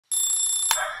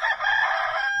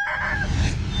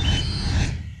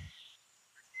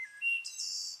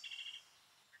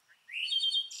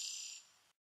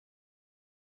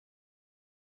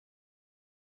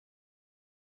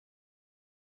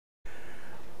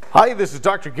Hi, this is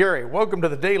Dr. Gary. Welcome to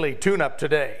the Daily Tune-Up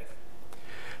today.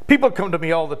 People come to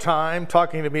me all the time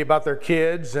talking to me about their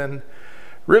kids and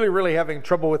really having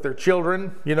trouble with their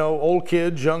children. You know, old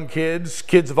kids, young kids,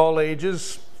 kids of all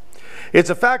ages. It's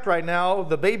a fact right now,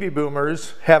 the baby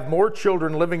boomers have more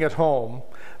children living at home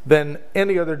than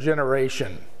any other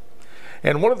generation.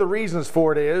 And one of the reasons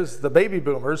for it is the baby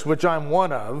boomers, which I'm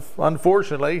one of,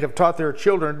 unfortunately, have taught their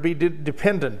children to be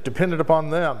dependent upon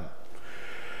them.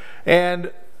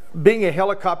 And being a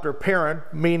helicopter parent,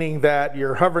 meaning that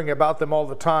you're hovering about them all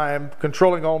the time,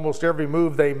 controlling almost every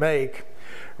move they make,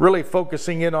 really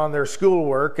focusing in on their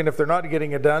schoolwork, and if they're not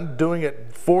getting it done, doing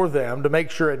it for them to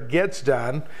make sure it gets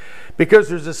done, because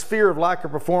there's this fear of lack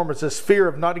of performance, this fear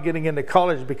of not getting into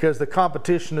college because the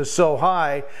competition is so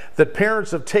high that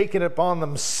parents have taken it upon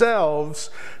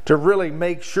themselves to really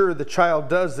make sure the child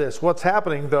does this. What's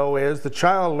happening though is the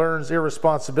child learns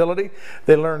irresponsibility,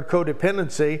 they learn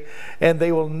codependency, and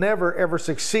they will never ever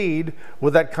succeed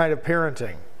with that kind of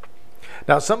parenting.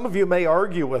 Now, some of you may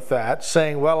argue with that,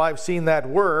 saying, well, I've seen that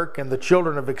work and the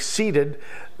children have exceeded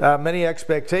many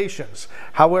expectations.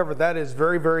 However, that is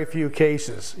very few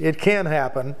cases. It can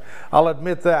happen, I'll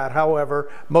admit that.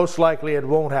 However, most likely it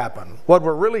won't happen. What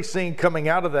we're really seeing coming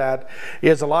out of that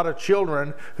is a lot of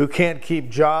children who can't keep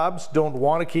jobs, don't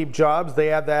want to keep jobs. They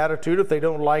have the attitude, if they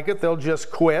don't like it, they'll just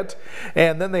quit.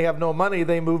 And then they have no money,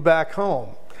 they move back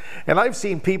home. And I've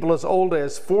seen people as old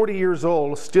as 40 years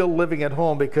old still living at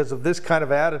home because of this kind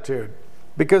of attitude.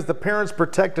 Because the parents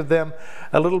protected them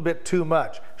a little bit too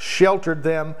much, sheltered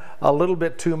them a little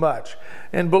bit too much.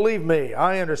 And believe me,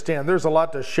 I understand there's a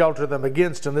lot to shelter them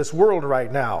against in this world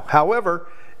right now. However,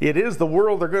 it is the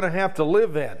world they're going to have to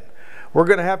live in. We're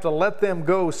going to have to let them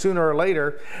go sooner or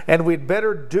later, and we'd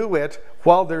better do it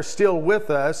while they're still with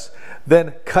us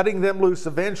than cutting them loose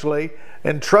eventually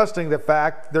and trusting the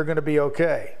fact they're going to be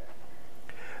okay.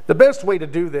 The best way to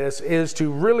do this is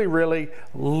to really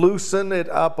loosen it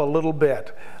up a little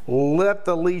bit. Let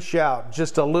the leash out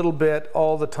just a little bit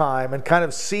all the time and kind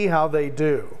of see how they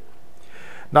do.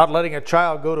 Not letting a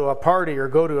child go to a party or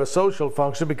go to a social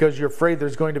function because you're afraid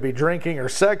there's going to be drinking or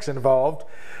sex involved.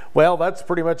 Well, that's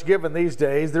pretty much given these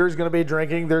days. There's going to be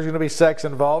drinking, there's going to be sex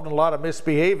involved, and a lot of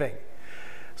misbehaving.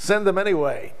 Send them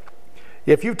anyway.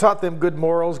 If you've taught them good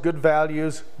morals, good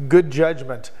values, good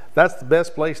judgment, that's the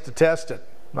best place to test it.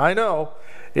 I know,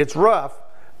 it's rough,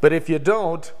 but if you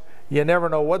don't, you never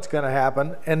know what's going to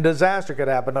happen, and disaster could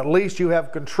happen. At least you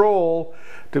have control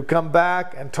to come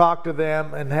back and talk to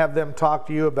them and have them talk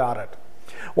to you about it.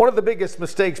 One of the biggest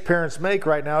mistakes parents make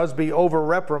right now is be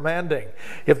over-reprimanding.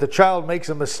 If the child makes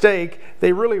a mistake,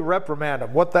 they really reprimand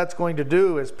them. What that's going to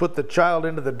do is put the child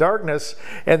into the darkness,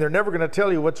 and they're never going to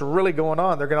tell you what's really going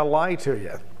on. They're going to lie to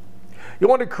you. You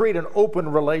want to create an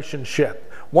open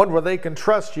relationship, one where they can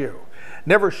trust you.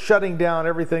 Never shutting down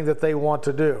everything that they want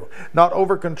to do, not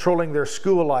over-controlling their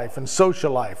school life and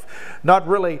social life, not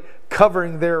really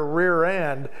covering their rear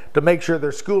end to make sure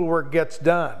their schoolwork gets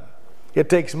done. It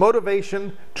takes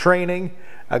motivation, training,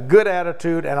 a good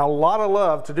attitude, and a lot of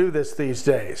love to do this these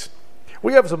days.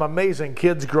 We have some amazing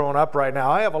kids growing up right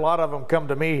now. I have a lot of them come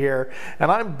to me here,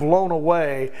 and I'm blown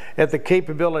away at the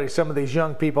capability some of these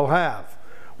young people have.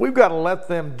 We've got to let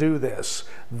them do this.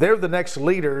 They're the next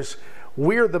leaders.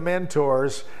 We're the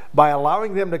mentors by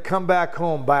allowing them to come back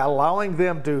home, by allowing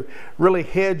them to really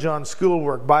hedge on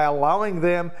schoolwork, by allowing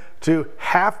them to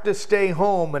have to stay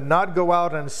home and not go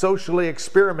out and socially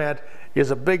experiment is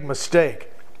a big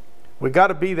mistake. We got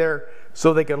to be there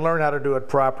so they can learn how to do it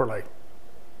properly.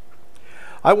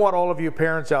 I want all of you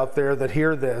parents out there that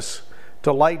hear this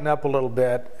to lighten up a little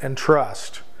bit and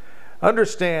trust.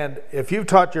 Understand, if you've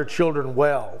taught your children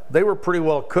well, they were pretty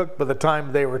well cooked by the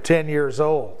time they were 10 years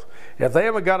old. If they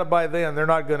haven't got it by then, they're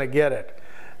not going to get it.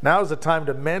 Now's the time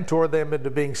to mentor them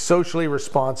into being socially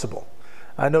responsible.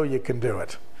 I know you can do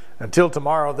it. Until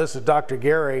tomorrow, this is Dr.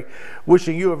 Gary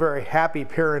wishing you a very happy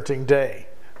parenting day.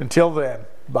 Until then,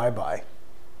 bye-bye.